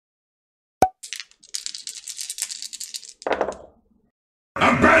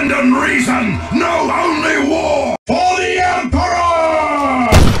and reason know only war for the Emperor!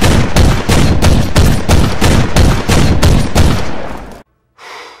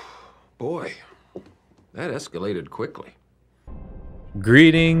 Boy, that escalated quickly.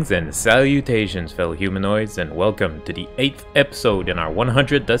 Greetings and salutations, fellow humanoids, and welcome to the 8th episode in our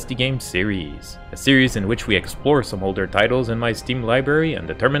 100 Dusty Games series. A series in which we explore some older titles in my Steam library and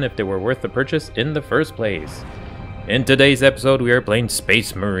determine if they were worth the purchase in the first place. In today's episode, we are playing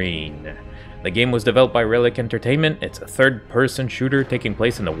Space Marine. The game was developed by Relic Entertainment. It's a third-person shooter taking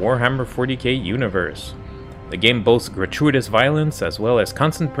place in the Warhammer 40k universe. The game boasts gratuitous violence as well as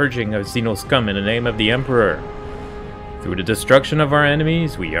constant purging of Xeno-Scum in the name of the Emperor. Through the destruction of our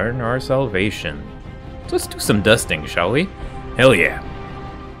enemies, we earn our salvation. So let's do some dusting, shall we? Hell yeah!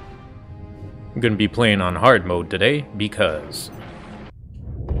 I'm gonna be playing on hard mode today because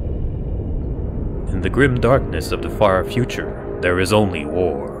in the grim darkness of the far future, there is only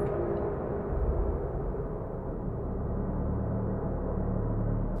war.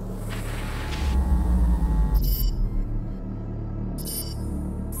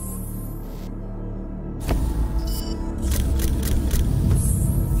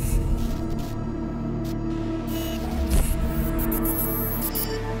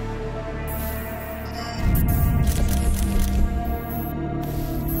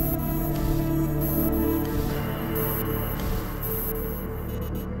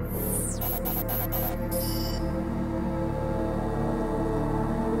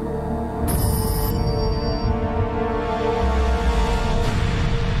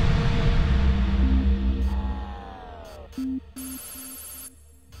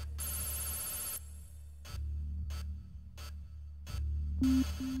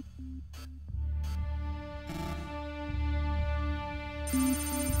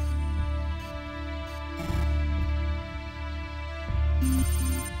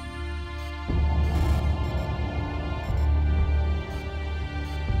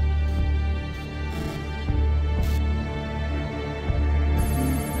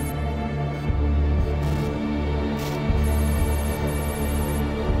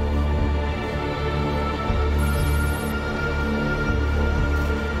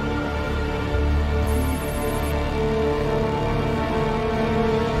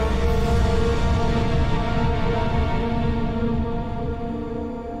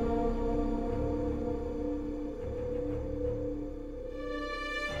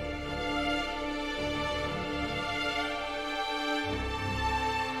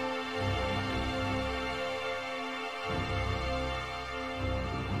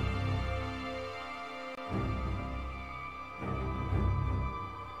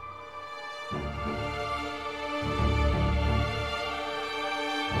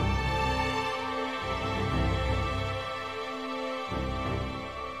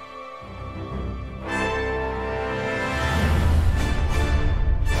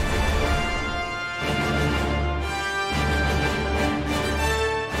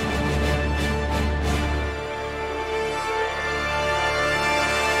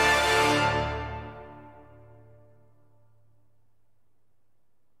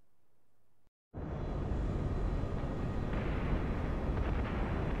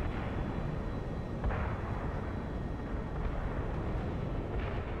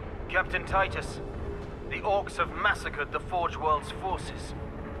 Captain Titus, the Orcs have massacred the Forge World's forces.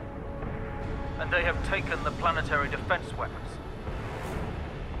 And they have taken the planetary defense weapons.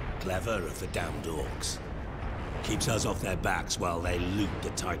 Clever of the damned Orcs. Keeps us off their backs while they loot the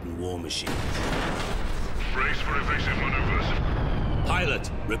Titan war machine. Brace for evasive maneuvers. Pilot,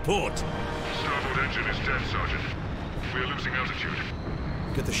 report! Starboard engine is dead, Sergeant. We are losing altitude.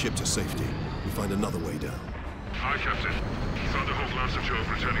 Get the ship to safety. We find another way down. Aye, Captain. Thunderhawk Lancer Jove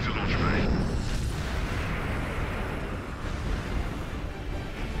returning to launch bay.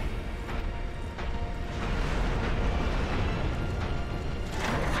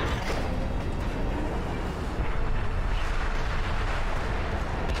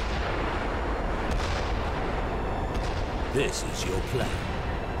 This is your plan.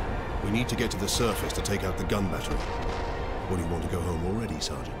 We need to get to the surface to take out the gun battery. Or do you want to go home already,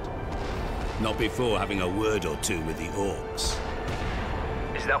 Sergeant? Not before having a word or two with the Orcs.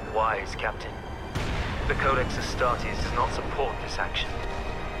 Is that wise, Captain? The Codex Astartes does not support this action.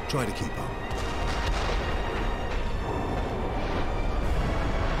 Try to keep up.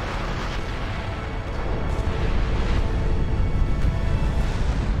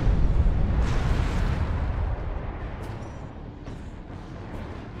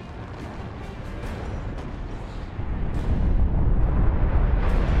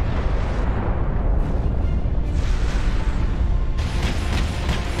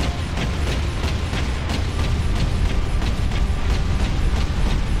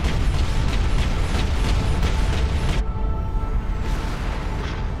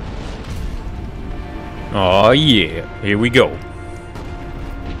 Oh yeah, here we go.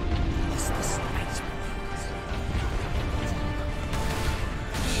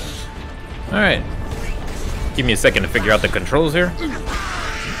 Alright. Give me a second to figure out the controls here.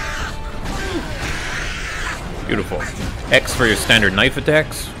 Beautiful. X for your standard knife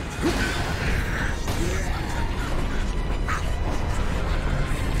attacks.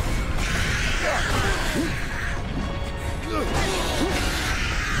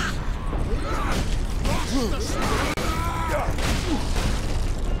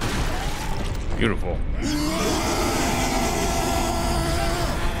 Beautiful.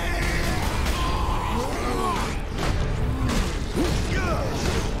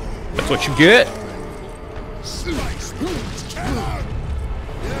 That's what you get.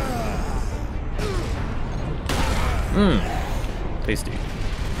 Tasty.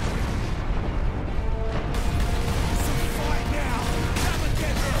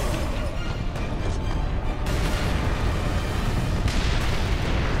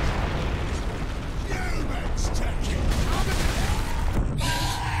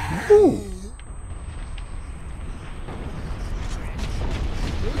 Ooh.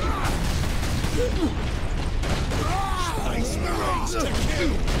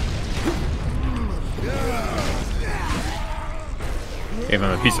 Gave him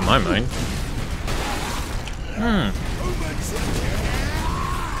a piece of my mind.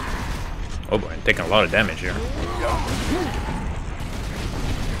 Oh boy, I'm taking a lot of damage here.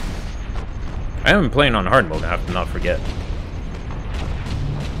 I am playing on hard mode, I have to not forget.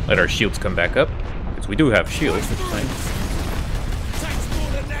 Let our shields come back up, because we do have shields, which is nice.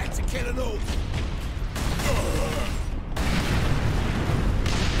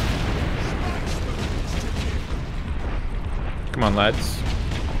 Come on, lads.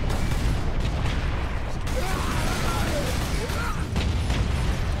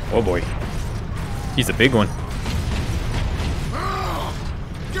 Oh boy. He's a big one.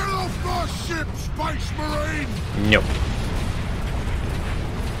 Get off my ship, Space Marine! Nope.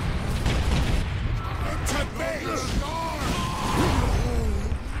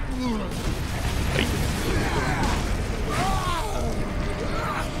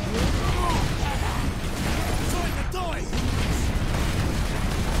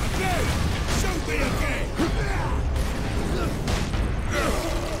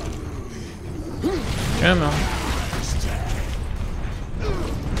 Come on.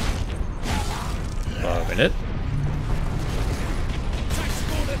 Loving it.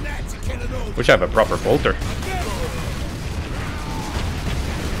 Wish I have a proper bolter.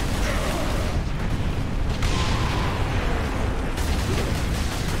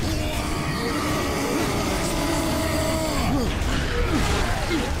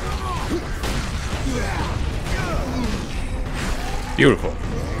 Beautiful.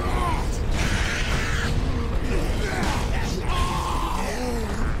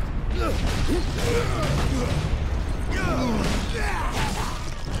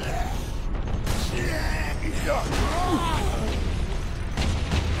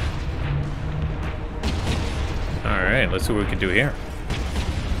 Alright, let's see what we can do here.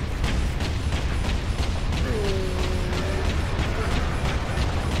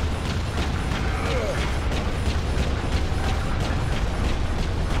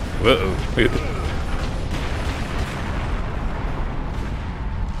 Whoa.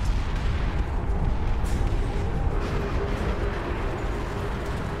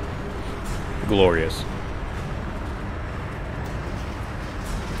 Glorious.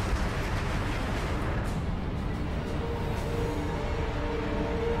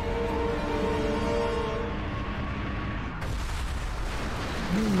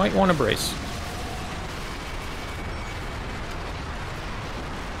 Might want to brace.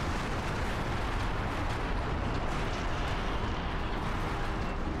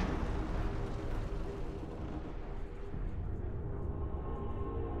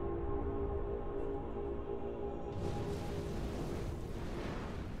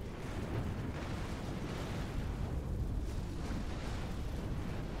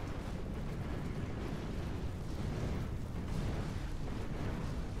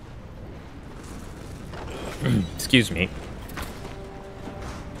 Excuse me.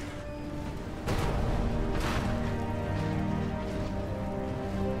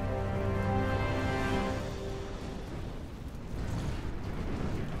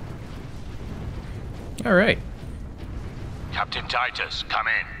 All right. Captain Titus, come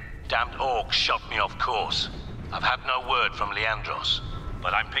in. Damned orcs shot me off course. I've had no word from Leandros,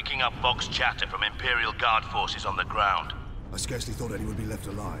 but I'm picking up Vox chatter from Imperial Guard forces on the ground. I scarcely thought anyone would be left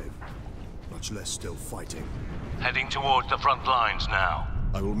alive, much less still fighting. Heading towards the front lines now.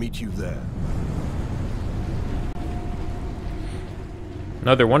 I will meet you there.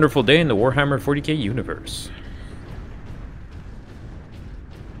 Another wonderful day in the Warhammer 40k universe.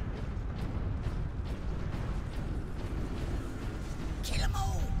 Kill them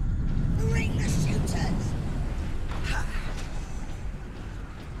all! Bring the shooters!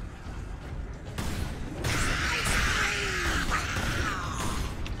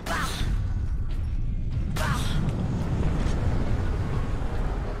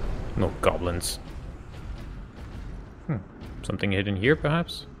 No goblins. Something hidden here,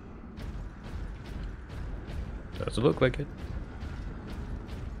 perhaps? Doesn't look like it.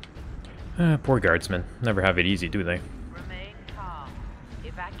 Poor guardsmen. Never have it easy, do they? Remain calm.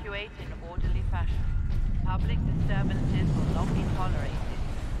 Evacuate in orderly fashion. Public disturbances will not be tolerated.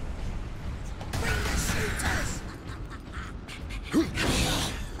 Bring the shooters!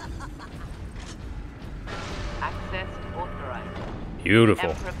 Access authorized. Beautiful.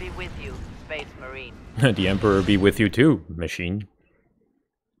 Emperor be with you, Space Marine. The Emperor be with you too, machine.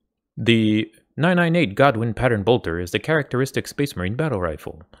 The 998 Godwin pattern bolter is the characteristic Space Marine battle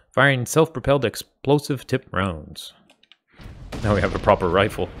rifle, firing self-propelled explosive tip rounds. Now we have a proper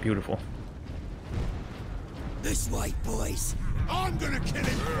rifle. Beautiful. This way, boys. I'm gonna kill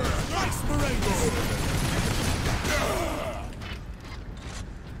him first! Space Marines!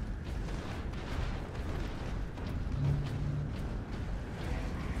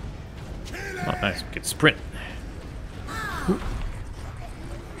 Oh, nice. We can sprint.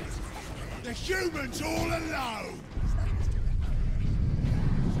 The humans all alone!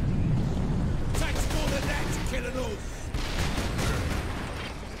 Takes more than that to kill an wolf!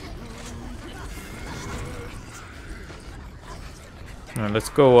 Let's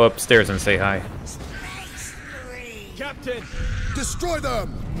go upstairs and say hi. Captain! Destroy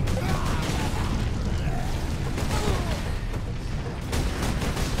them!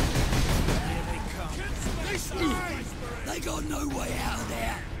 They got no way out of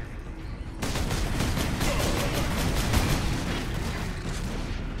there.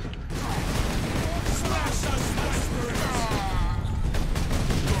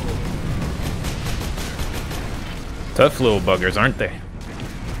 Tough little buggers, aren't they?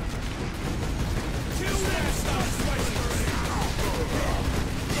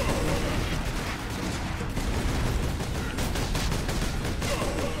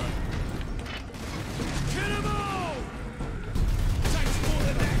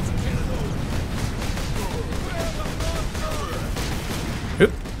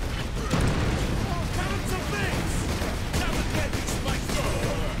 Oop.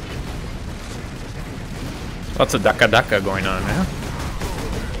 Lots of daka going on now.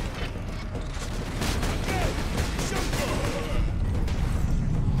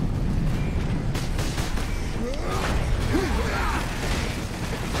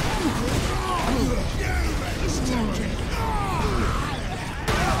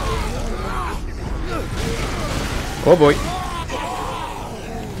 Oh boy.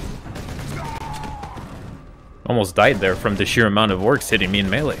 Almost died there from the sheer amount of orcs hitting me in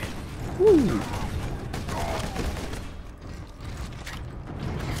melee. Woo.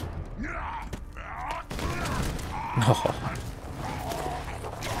 Oh.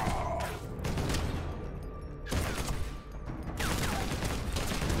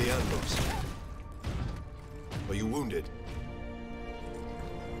 Leandros. Are you wounded?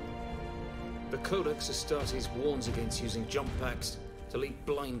 The Codex Astartes warns against using jump packs to leap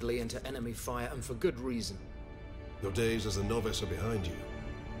blindly into enemy fire, and for good reason. Your days as a novice are behind you.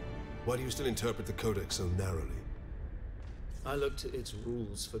 Why do you still interpret the Codex so narrowly? I look to its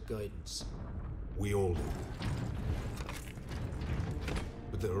rules for guidance. We all do.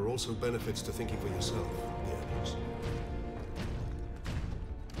 But there are also benefits to thinking for yourself, Leandros.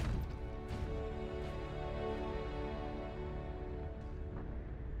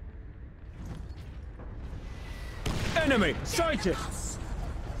 Enemy sighted!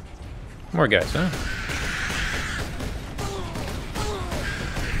 More guys, huh?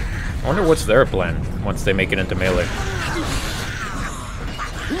 I wonder what's their plan once they make it into melee.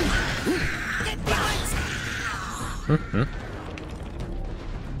 You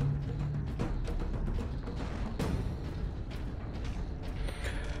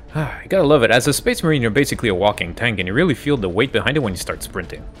gotta love it. As a Space Marine, you're basically a walking tank, and you really feel the weight behind it when you start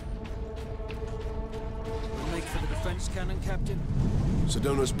sprinting. Make for the defense cannon, Captain.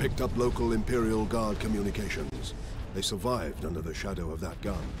 Sedona's picked up local Imperial Guard communications. They survived under the shadow of that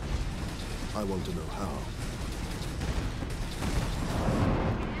gun. I want to know how.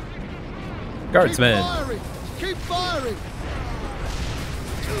 Guardsmen! Keep firing!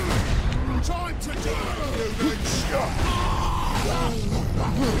 Time to die, you big shot!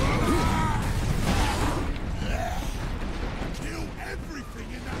 Kill everything!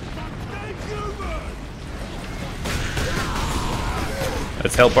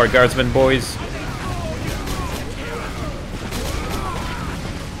 Let's help our guardsmen, boys. The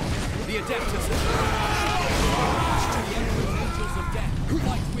adeptus. Angels of death,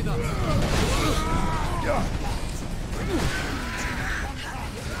 fight with us.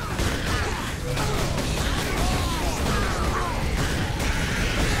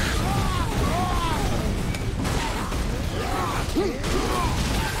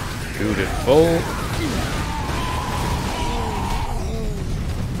 Beautiful.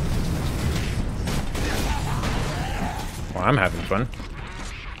 Well, I'm having fun.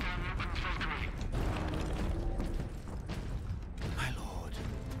 My lord,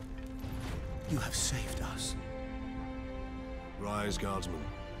 you have saved us. Rise, guardsmen.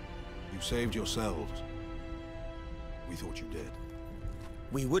 You saved yourselves. We thought you dead.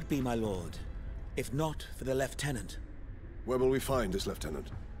 We would be, my lord, if not for the lieutenant. Where will we find this lieutenant?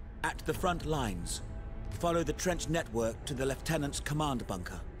 At the front lines. Follow the trench network to the lieutenant's command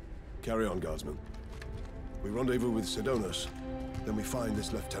bunker. Carry on, guardsmen. We rendezvous with Xenos, then we find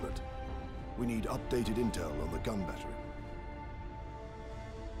this lieutenant. We need updated intel on the gun battery.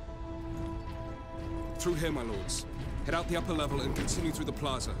 Through here, my lords. Head out the upper level and continue through the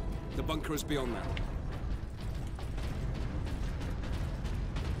plaza. The bunker is beyond that.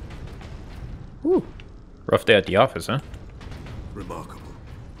 Whew. Rough day at the office, huh? Remarkable.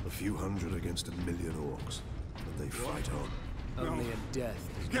 A few hundred against 1,000,000 orcs. And they fight on. Only in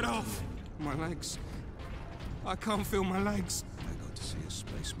death. Get off! My legs. I can't feel my legs. I got to see a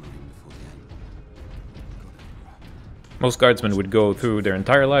space marine before the end. Most guardsmen would go through their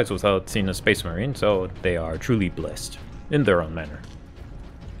entire lives without seeing a space marine, so they are truly blessed, in their own manner.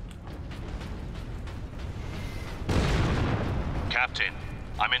 Captain,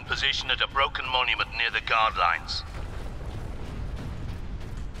 I'm in position at a broken monument near the guard lines.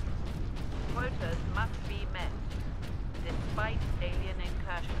 Quotas must be met. Despite alien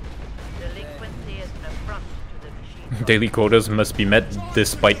incursion, delinquency is an affront to the machine. Daily quotas must be met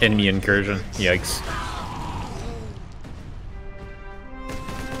despite enemy incursion. Yikes.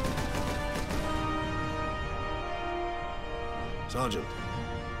 Sergeant,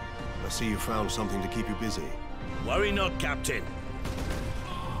 I see you found something to keep you busy. Worry not, Captain.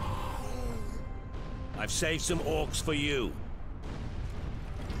 I've saved some orcs for you.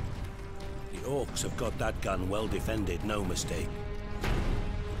 The orcs have got that gun well defended, no mistake.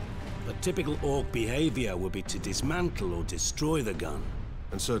 But typical orc behavior would be to dismantle or destroy the gun.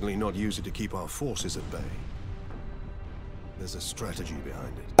 And certainly not use it to keep our forces at bay. There's a strategy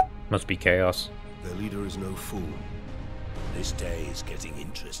behind it. Must be chaos. Their leader is no fool. This day is getting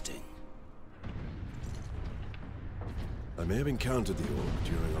interesting. I may have encountered the orc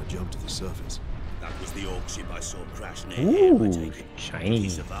during our jump to the surface. That was the orc ship I saw crash near here, I take it. Shiny. He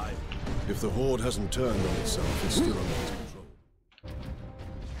survived. If the horde hasn't turned on itself, it's still under its control.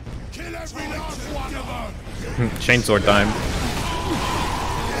 Kill every last one of them! Chainsaw time.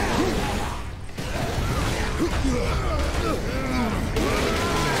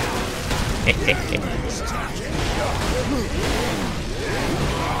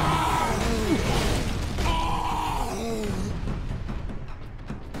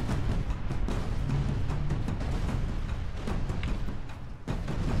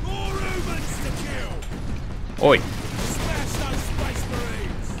 More humans to kill! Oi. Smash those space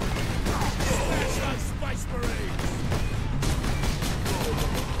marines! Smash those space marines!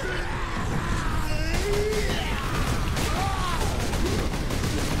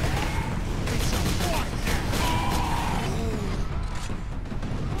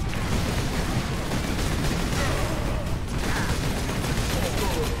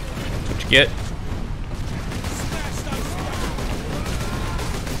 What you get?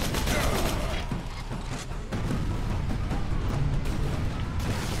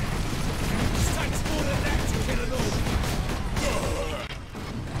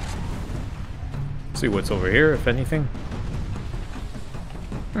 See what's over here, if anything.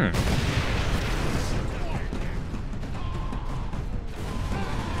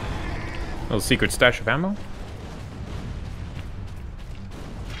 Little secret stash of ammo.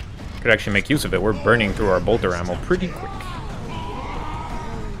 Could actually make use of it. We're burning through our bolter ammo pretty quick.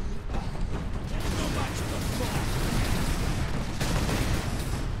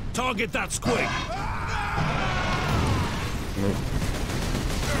 Target that squig! Move.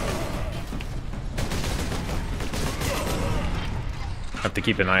 Have to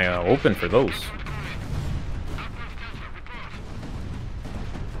keep an eye open for those.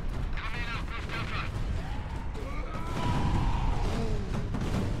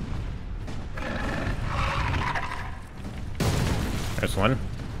 There's one.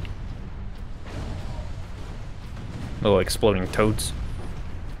 Little exploding toads.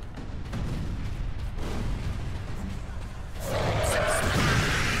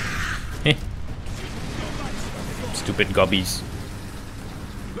 Stupid gobbies.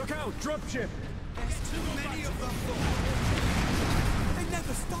 Look out, dropship! There's too many of them. They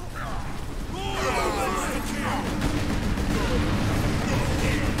never stop.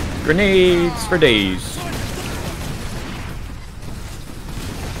 Grenades for days.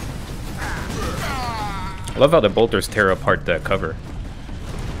 I love how the bolters tear apart the cover.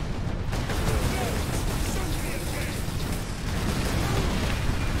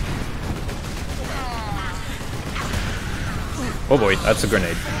 Oh boy, that's a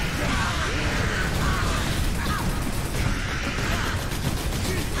grenade.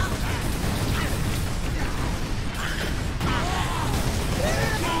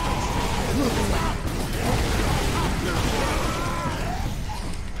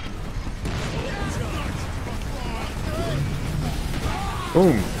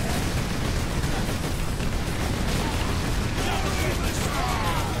 Boom.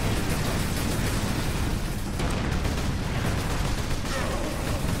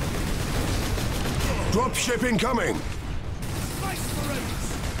 Dropship incoming!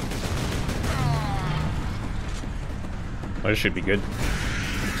 Oh, this should be good.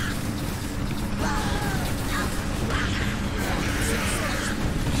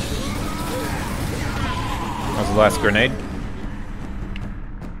 That was the last grenade.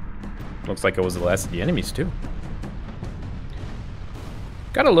 Looks like it was the last of the enemies too.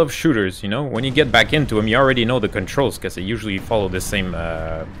 Gotta love shooters, you know. When you get back into them, you already know the controls because they usually follow the same.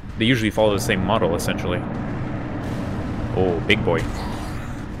 They usually follow the same model, essentially. Oh, big boy.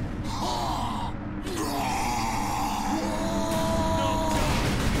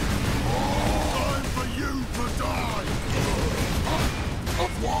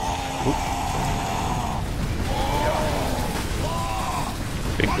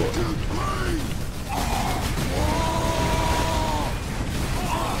 Big boy.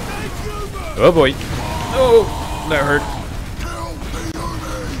 Oh boy. Oh, that hurt.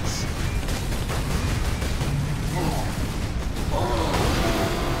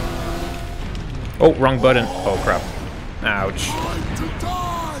 Oh, wrong button. Oh crap. Ouch.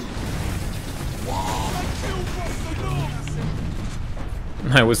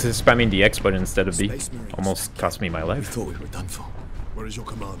 I was spamming the X button instead of B. Almost cost me my life. Thought we were done for. Where is your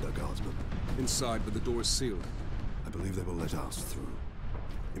commander, guardsman? Inside, but the door is sealed. I believe they will let us through.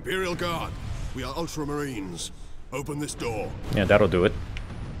 Imperial Guard, we are Ultramarines. Open this door. Yeah, that'll do it.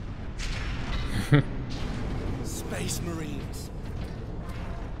 Space Marines.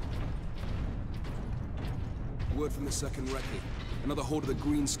 Word from the second recce. Another horde of the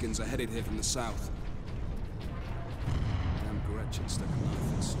Greenskins are headed here from the south. Damn Gretchen stuck a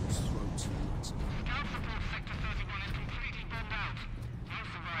knife in Saul's throat 2 months ago.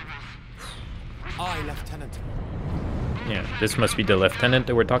 Aye, Lieutenant. Yeah, this must be the lieutenant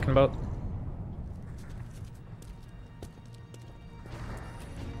that we're talking about.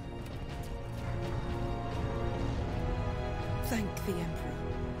 Thank the Emperor.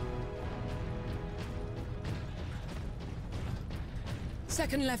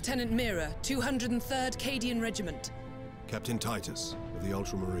 Second Lieutenant Mira, 203rd Cadian Regiment. Captain Titus of the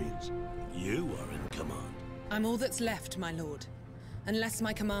Ultramarines. You are in command. I'm all that's left, my lord. Unless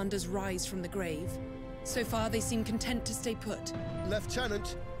my commanders rise from the grave. So far, they seem content to stay put.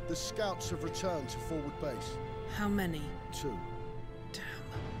 Lieutenant, the scouts have returned to forward base. How many? 2. Damn.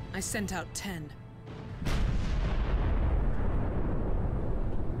 I sent out 10.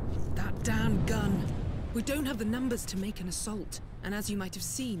 That damn gun. We don't have the numbers to make an assault. And as you might have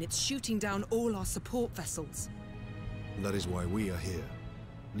seen, it's shooting down all our support vessels. That is why we are here.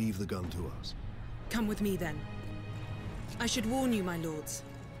 Leave the gun to us. Come with me, then. I should warn you, my lords.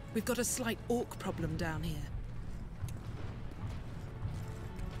 We've got a slight orc problem down here.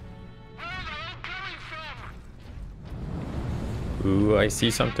 Ooh, I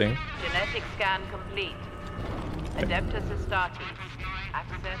see something. Genetic scan complete. Adeptus Astartes.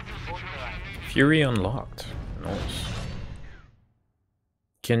 Access authorized. Fury unlocked. Nice.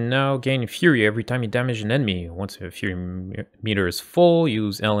 Can now gain Fury every time you damage an enemy. Once the Fury meter is full,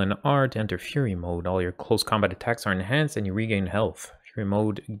 use L and R to enter Fury mode. All your close combat attacks are enhanced and you regain health. Fury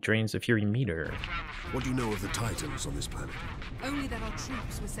mode drains the Fury meter. What do you know of the Titans on this planet? Only that our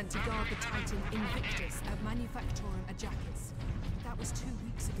troops were sent to guard the Titan Invictus at Manufactorum Ajakis. That was 2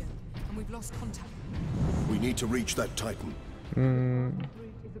 weeks ago, and we've lost contact. We need to reach that Titan.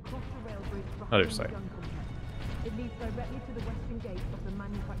 Other side. It leads directly to the western gate of the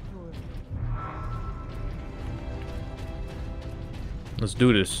Manufactorum. Let's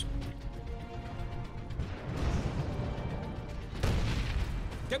do this.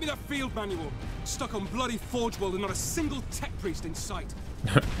 Get me that field manual. Stuck on bloody Forge World and not a single tech priest in sight.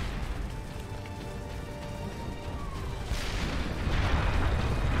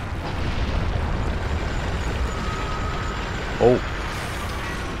 Oh.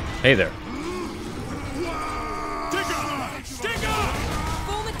 Hey there.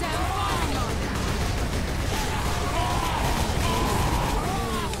 Form it down, firing line.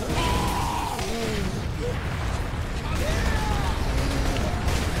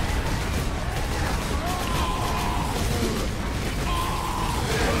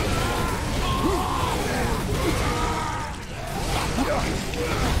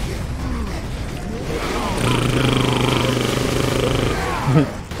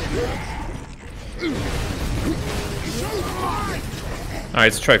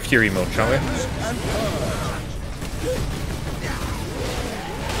 Alright, let's try Fury mode, shall we?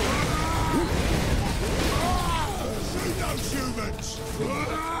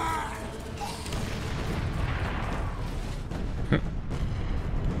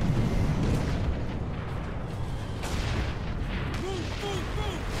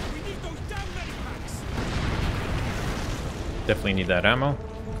 Definitely need that ammo.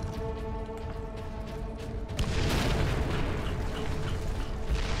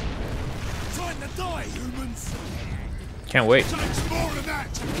 Can't wait.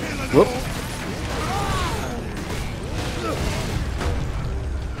 Whoop.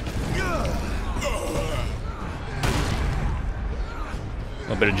 A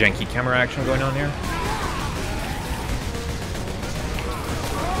little bit of janky camera action going on here.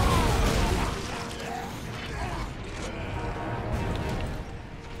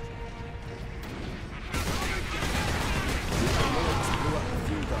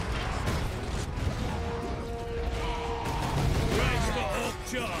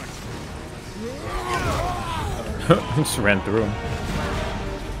 Just ran through him.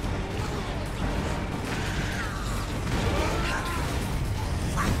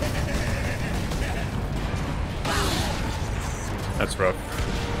 That's rough.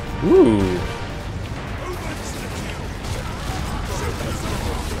 Ooh.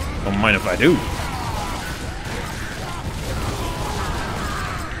 Don't mind if I do.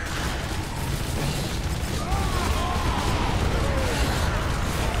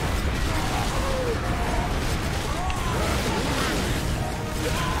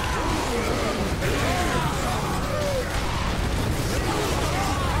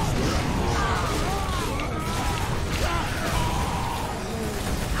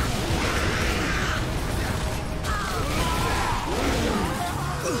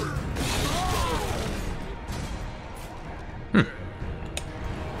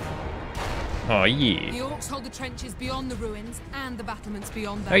 Oh yeah. The orcs hold the trenches beyond the ruins and the battlements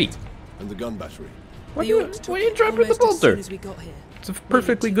beyond that. Hey. And the gun battery. Why are you dropping the bolter? It's a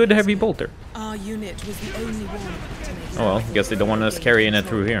perfectly good heavy bolter. Our unit was the only one to make it. Oh well, guess they don't want us carrying it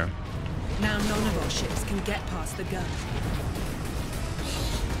through here. Now none of our ships can get past the gun.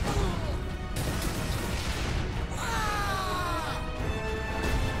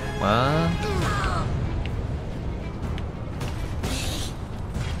 What?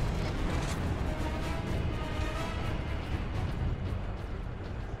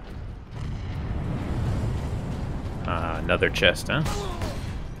 Another chest, huh?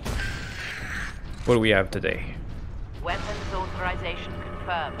 What do we have today? Weapons authorization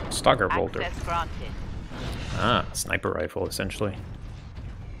confirmed. Stalker bolter. Access granted. Ah, sniper rifle, essentially.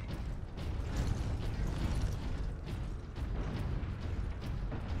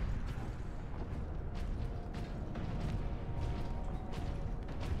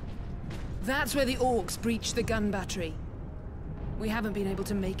 That's where the orcs breached the gun battery. We haven't been able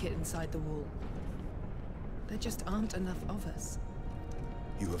to make it inside the wall. There just aren't enough of us.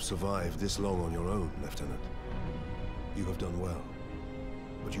 You have survived this long on your own, Lieutenant. You have done well.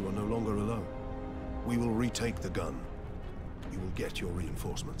 But you are no longer alone. We will retake the gun. You will get your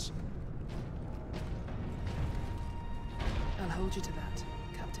reinforcements. I'll hold you to that,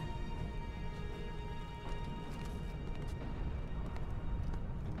 Captain.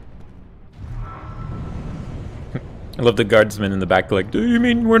 I love the guardsmen in the back like, do you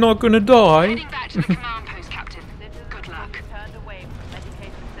mean we're not gonna die? Heading back to the command post, Captain. Good luck. Turned away from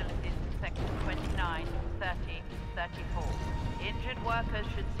Medicaid facilities in Sector 29, 30, 34. Injured workers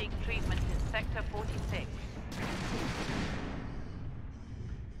should seek treatment in Sector 46.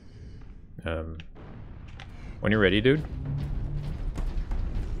 When you're ready, dude.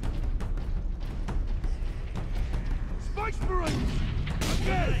 Spice Marines!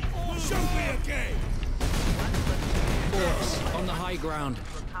 Again! Show me again! Orcs on the high ground.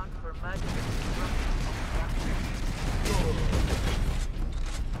 Account for emergency.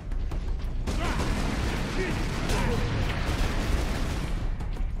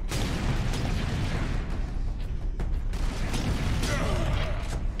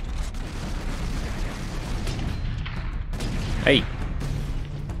 Hey.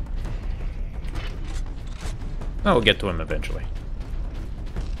 Oh, we'll get to him eventually.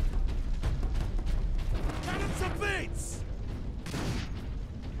 Cannons of beats!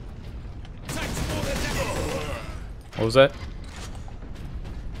 What was that?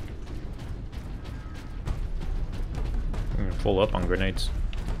 Full up on grenades.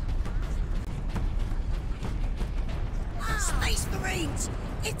 Space Marines!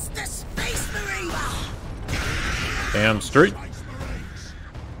 It's the Space Marines! Damn straight.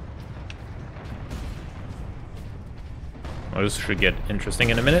 Oh, this should get interesting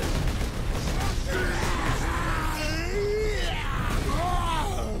in a minute.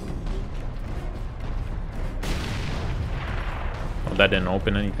 Oh, that didn't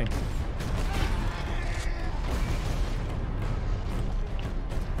open anything.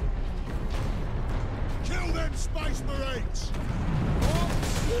 Kill them Space Marines!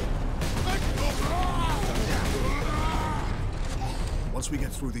 Once we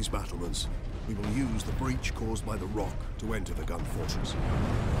get through these battlements, we will use the breach caused by the rock to enter the gun fortress.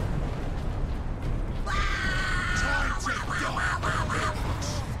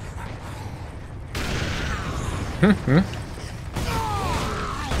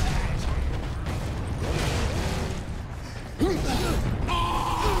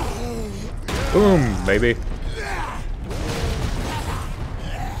 Boom, baby.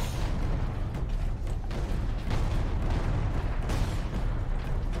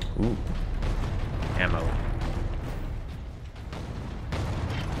 Ooh. Ammo.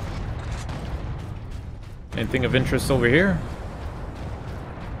 Anything of interest over here?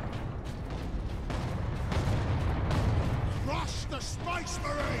 Rush the Space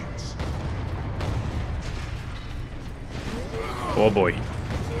Marines! Oh boy.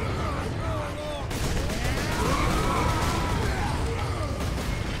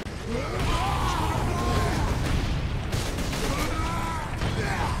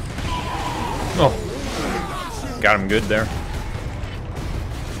 Oh, got him good there.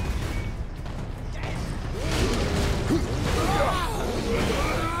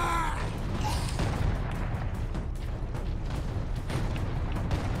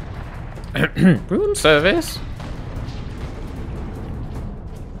 Room service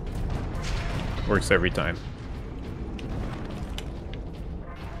works every time.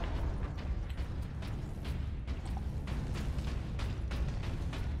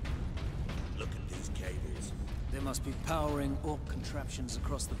 There must be powering orc contraptions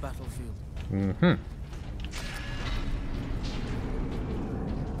across the battlefield. Mm-hmm.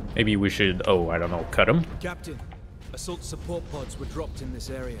 Maybe we should, oh, I don't know, cut them? Captain, assault support pods were dropped in this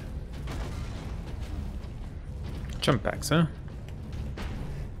area. Jump packs, huh?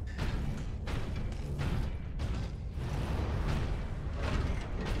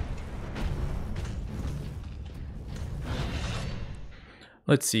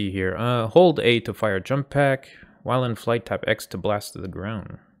 Let's see here. Hold A to fire jump pack. While in flight, tap X to blast to the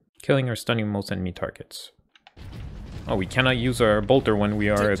ground. Killing or stunning most enemy targets. Oh, we cannot use our bolter when we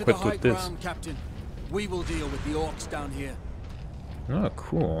are equipped with this. Ground, Captain. We will deal with the orcs down here. Oh,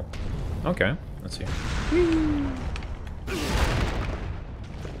 cool. Okay, let's see. Whee!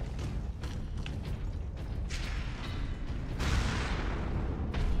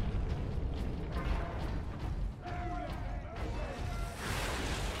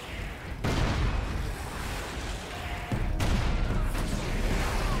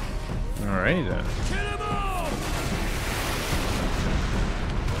 Alrighty then.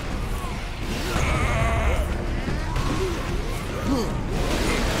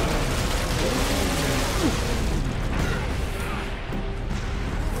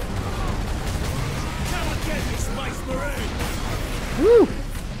 Woo!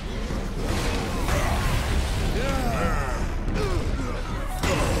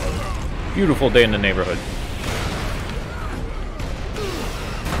 Beautiful day in the neighborhood.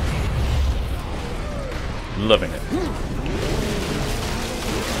 Loving it.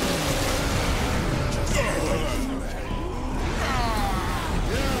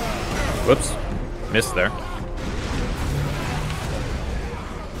 Whoops. Missed there.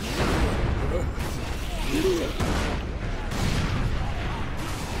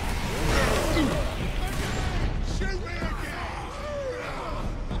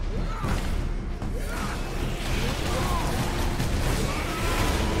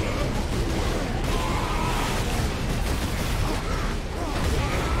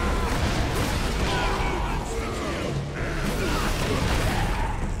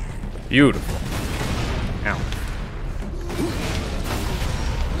 Beautiful. Ow.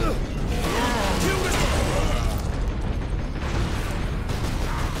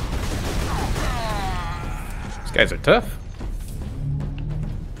 These guys are tough.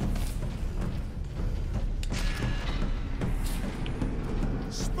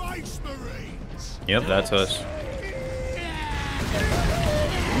 Space Marines! Yep, that's us.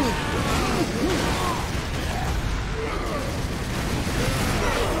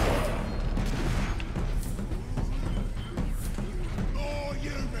 More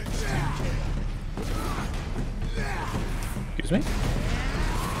humans! Excuse me?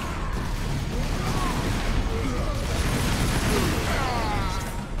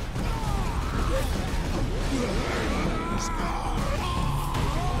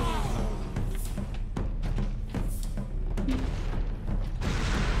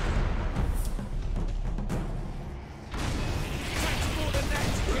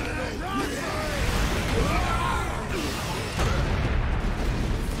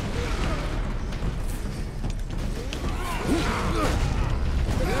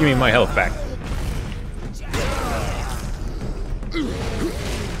 Give me my health back.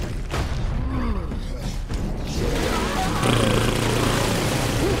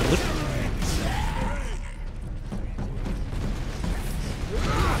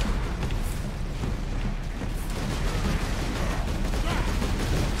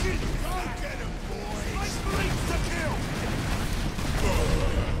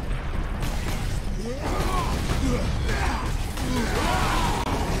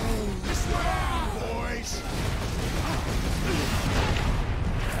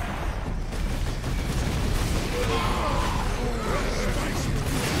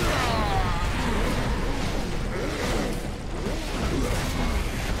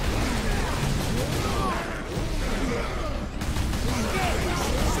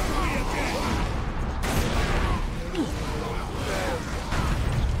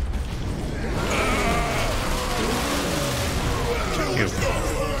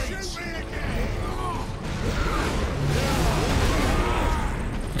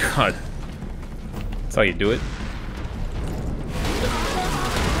 God. That's how you do it.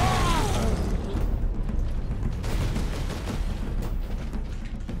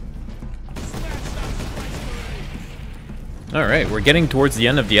 Alright, we're getting towards the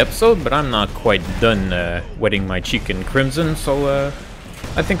end of the episode, but I'm not quite done wetting my cheek in crimson, so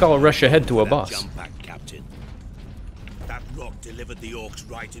I think I'll rush ahead to a boss. Jump back, Captain. That rock delivered the orcs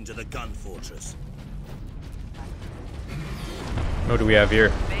right into the gun fortress. What do we have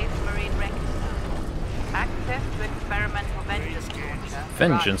here? Space Marine Recon. Access to experimental vengeance launcher.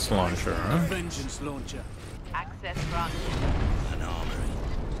 Vengeance launcher, huh? Vengeance launcher. Access granted. An armory.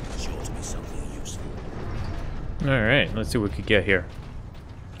 Sure to be something useful. Alright, let's see what we could get here.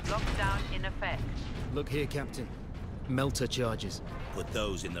 Lockdown in effect. Look here, Captain. Melter charges. Put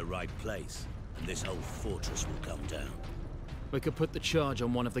those in the right place, and this whole fortress will come down. We could put the charge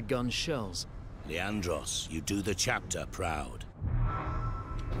on one of the gun's shells. Leandros, you do the chapter proud.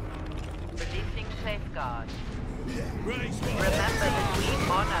 Releasing safeguard. Remember that we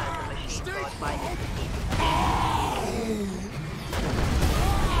honor the machine god by its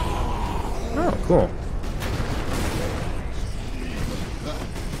Oh, cool.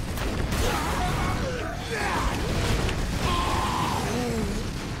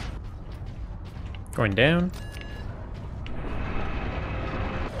 Going down.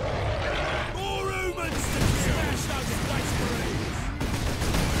 More humans to smash those Space Marines!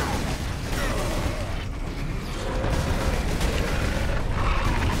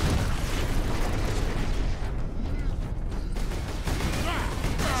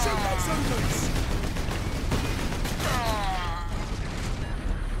 Shoot those humans!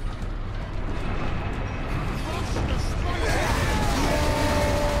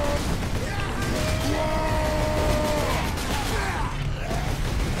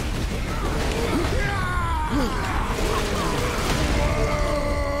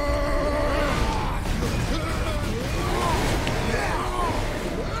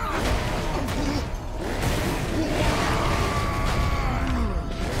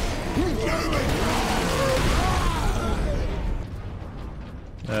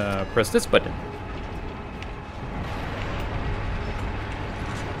 Press this button.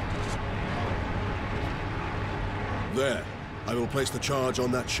 There. I will place the charge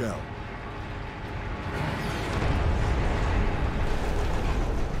on that shell.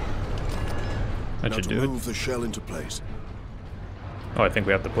 That now should to do it. move the shell into place. Oh, I think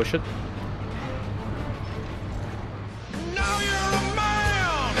we have to push it.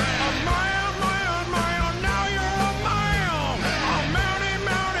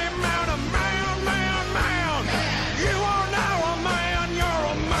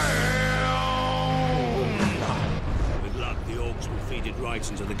 Right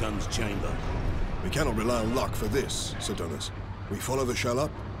into the gun's chamber. We cannot rely on luck for this, Sidonis. We follow the shell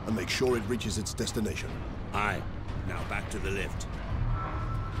up and make sure it reaches its destination. Aye. Now back to the lift.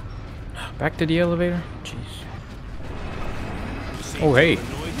 Back to the elevator? Jeez. Oh, hey.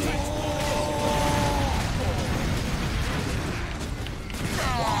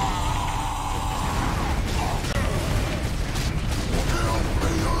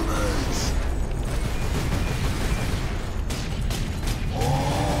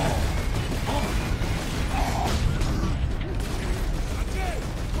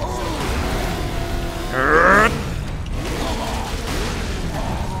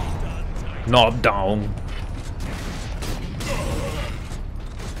 Knob down.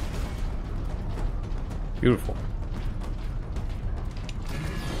 Beautiful.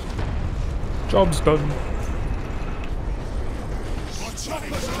 Job's done.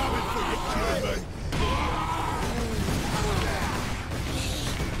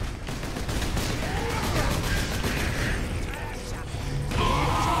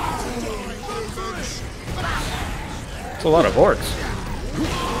 It's a lot of orcs.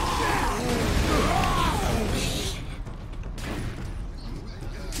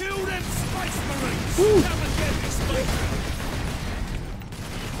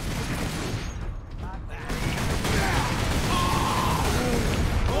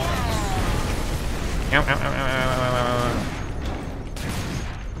 Ow, ow, ow, ow, ow, ow.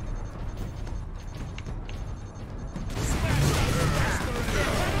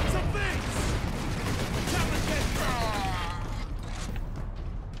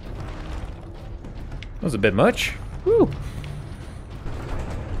 That was a bit much. Woo.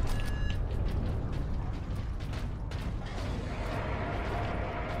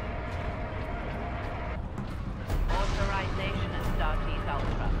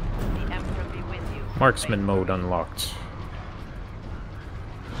 Marksman mode unlocked.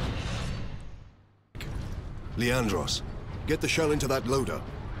 Leandros, get the shell into that loader.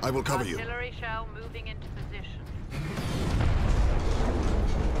 I will cover you. Artillery shell moving into position.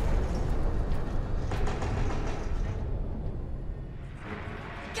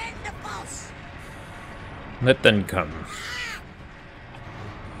 Get the boss! Let them come.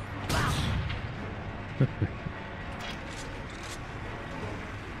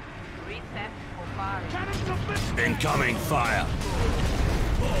 Incoming fire!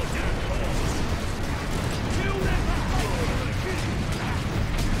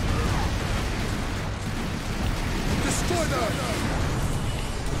 Destroy them!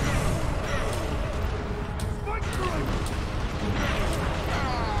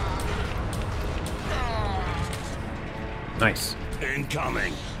 Nice.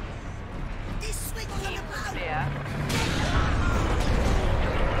 Incoming! This swing on the power!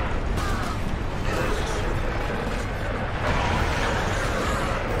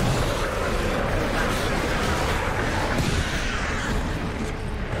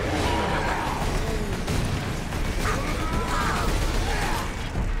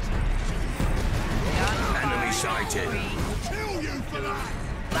 Enemy sighted. Kill you for that!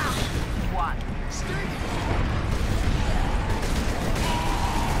 One.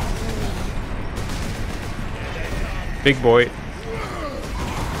 Big boy.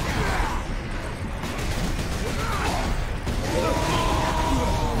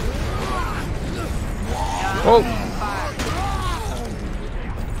 Oh!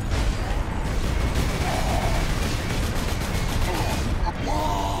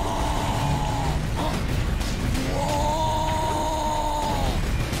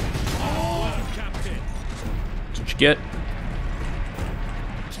 That's what you get.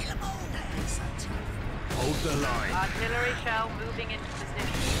 Hold the line. Artillery shell moving into position.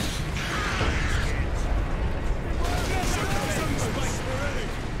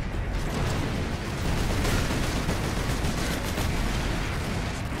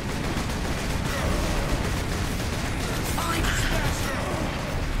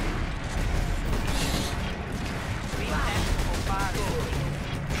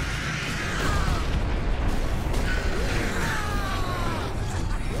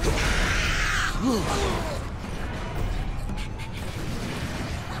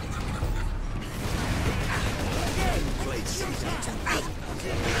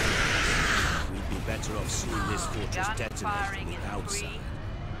 We'd be better off seeing this fortress detonate from the outside.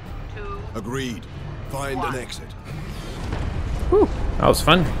 Agreed. Find an exit. Whew, that was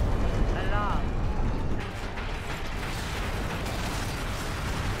fun.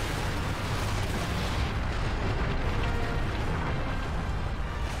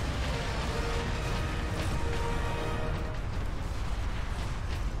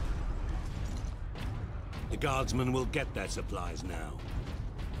 The guardsmen will get their supplies now.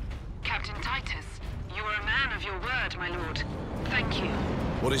 Captain Titus, you are a man of your word, my lord. Thank you.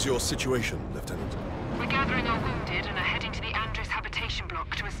 What is your situation, Lieutenant? We're gathering our wounded and are heading to the Andres habitation communication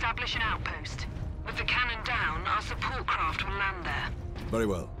block to establish an outpost. With the cannon down, our support craft will land there. Very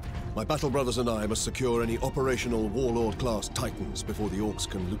well. My battle brothers and I must secure any operational Warlord-class Titans before the Orcs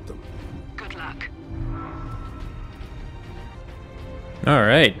can loot them. Good luck.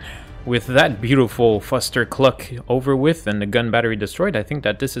 Alright, with that beautiful Fuster Cluck over with and the gun battery destroyed, I think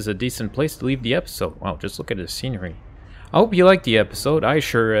that this is a decent place to leave the episode. Wow, just look at the scenery. I hope you liked the episode. I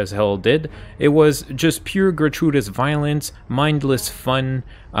sure as hell did. It was just pure gratuitous violence, mindless fun.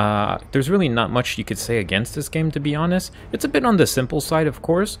 There's really not much you could say against this game, to be honest. It's a bit on the simple side, of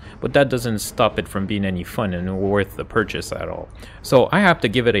course, but that doesn't stop it from being any fun and worth the purchase at all. So I have to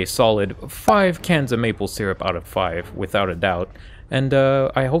give it a solid 5 cans of maple syrup out of 5, without a doubt. And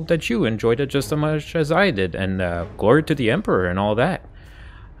I hope that you enjoyed it just as much as I did. And glory to the Emperor and all that.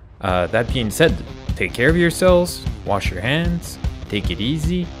 That being said, take care of yourselves, wash your hands, take it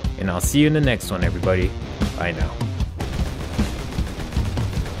easy, and I'll see you in the next one, everybody. Bye now.